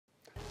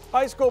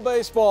High school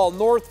baseball,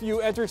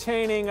 Northview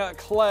entertaining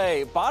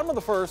Clay. Bottom of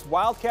the first,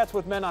 Wildcats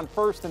with men on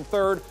first and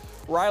third.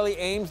 Riley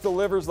Ames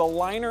delivers the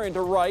liner into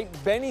right.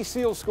 Benny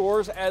Seal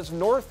scores as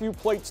Northview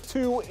plates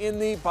two in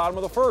the bottom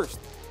of the first.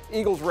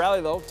 Eagles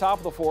rally though, top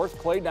of the fourth.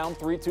 Clay down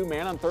 3-2,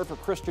 man on third for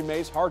Christian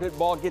Mays. Hard hit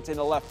ball gets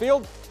into left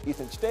field.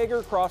 Ethan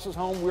Stager crosses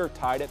home. We're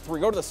tied at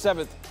 3. Go to the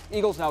seventh.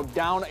 Eagles now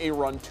down a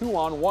run, 2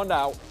 on, 1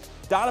 out.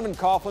 Donovan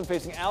Coughlin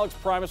facing Alex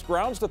Prymas,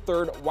 grounds to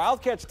third.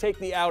 Wildcats take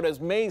the out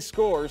as Mays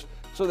scores,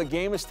 so the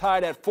game is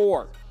tied at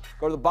 4.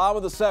 Go to the bottom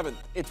of the seventh.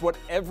 It's what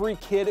every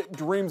kid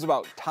dreams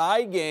about.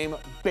 Tie game,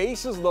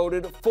 bases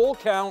loaded, full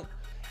count,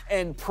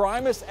 and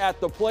Prymas at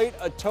the plate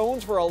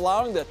atones for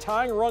allowing the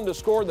tying run to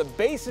score. The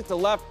base hit to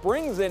left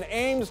brings in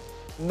Ames.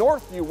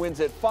 Northview wins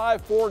it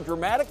 5-4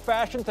 dramatic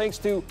fashion thanks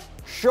to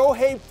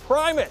Shohei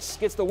Prymas.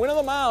 Gets the win on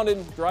the mound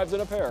and drives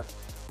in a pair.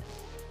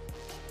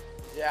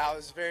 Yeah, I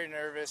was very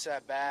nervous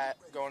at bat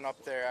going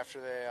up there after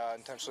they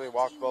intentionally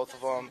walked both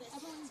of them.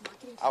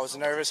 I was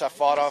nervous. I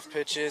fought off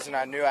pitches, and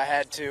I knew I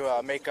had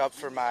to make up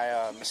for my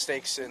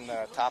mistakes in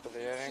the top of the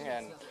inning.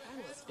 And,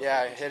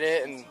 yeah, I hit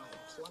it, and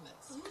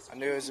I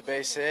knew it was a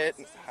base hit.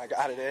 I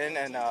got it in,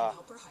 and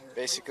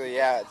basically,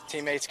 yeah,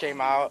 teammates came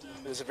out.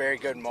 It was a very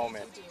good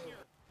moment.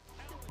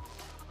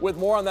 With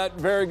more on that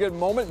very good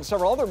moment and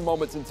several other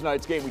moments in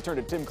tonight's game, we turn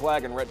to Tim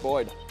Clagg and Rhett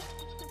Boyd.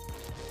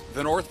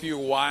 The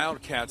Northview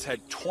Wildcats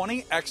had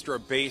 20 extra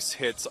base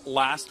hits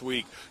last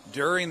week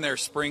during their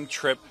spring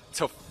trip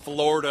to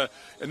Florida,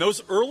 and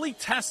those early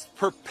tests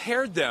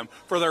prepared them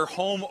for their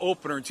home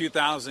opener in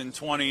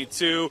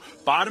 2022.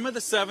 Bottom of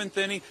the seventh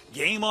inning,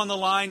 game on the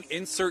line,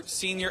 insert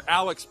senior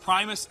Alex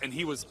Prymas, and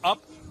he was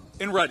up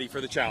and ready for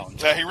the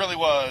challenge. Yeah, he really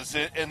was.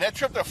 And that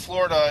trip to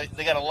Florida,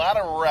 they got a lot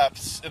of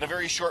reps in a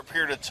very short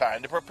period of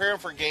time to prepare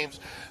for games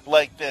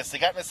like this. They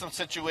got into some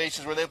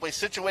situations where they play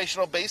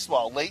situational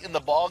baseball late in the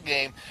ball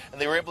game,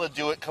 and they were able to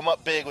do it, come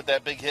up big with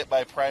that big hit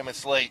by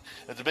Prymas late.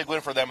 It's a big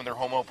win for them in their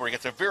home opener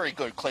against a very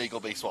good Clay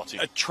Eagle baseball team.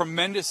 A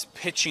tremendous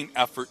pitching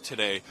effort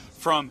today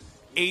from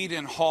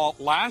Aiden Hall.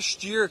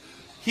 Last year,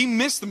 he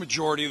missed the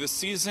majority of the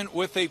season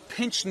with a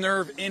pinched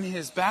nerve in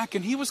his back,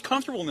 and he was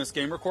comfortable in this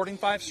game, recording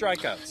 5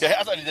 strikeouts. Yeah,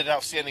 I thought he did an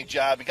outstanding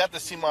job. He got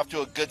this team off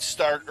to a good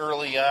start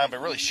early on, but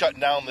really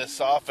shutting down this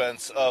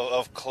offense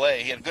of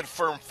Clay. He had a good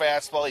firm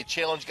fastball. He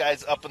challenged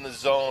guys up in the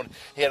zone.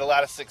 He had a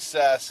lot of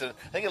success, and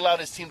I think it allowed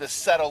his team to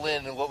settle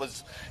in what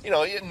was,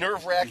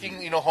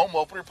 nerve-wracking, home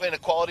opener, playing a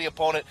quality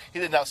opponent. He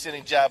did an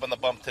outstanding job on the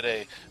bump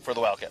today for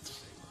the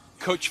Wildcats.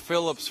 Coach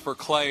Phillips for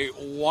Clay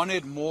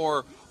wanted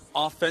more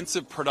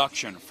offensive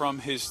production from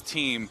his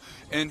team,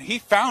 and he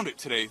found it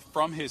today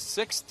from his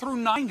 6 through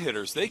 9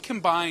 hitters. They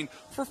combined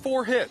for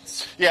 4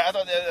 hits. Yeah, I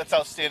thought that's an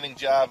outstanding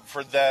job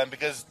for them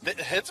because the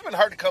hits have been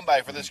hard to come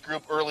by for this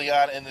group early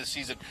on in this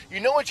season. You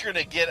know what you're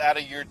going to get out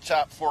of your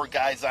top 4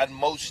 guys on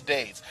most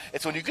days.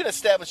 It's when you can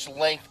establish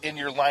length in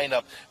your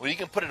lineup, when you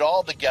can put it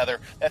all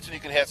together, that's when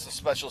you can have some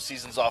special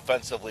seasons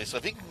offensively. So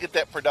if he can get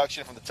that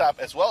production from the top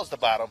as well as the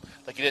bottom,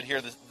 like he did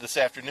here this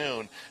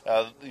afternoon,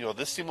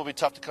 this team will be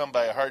tough to come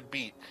by a hard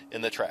beat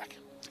in the track.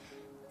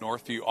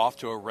 Northview off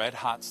to a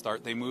red-hot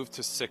start. They move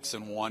to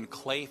 6-1.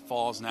 Clay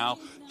falls now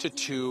to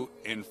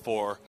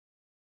 2-4.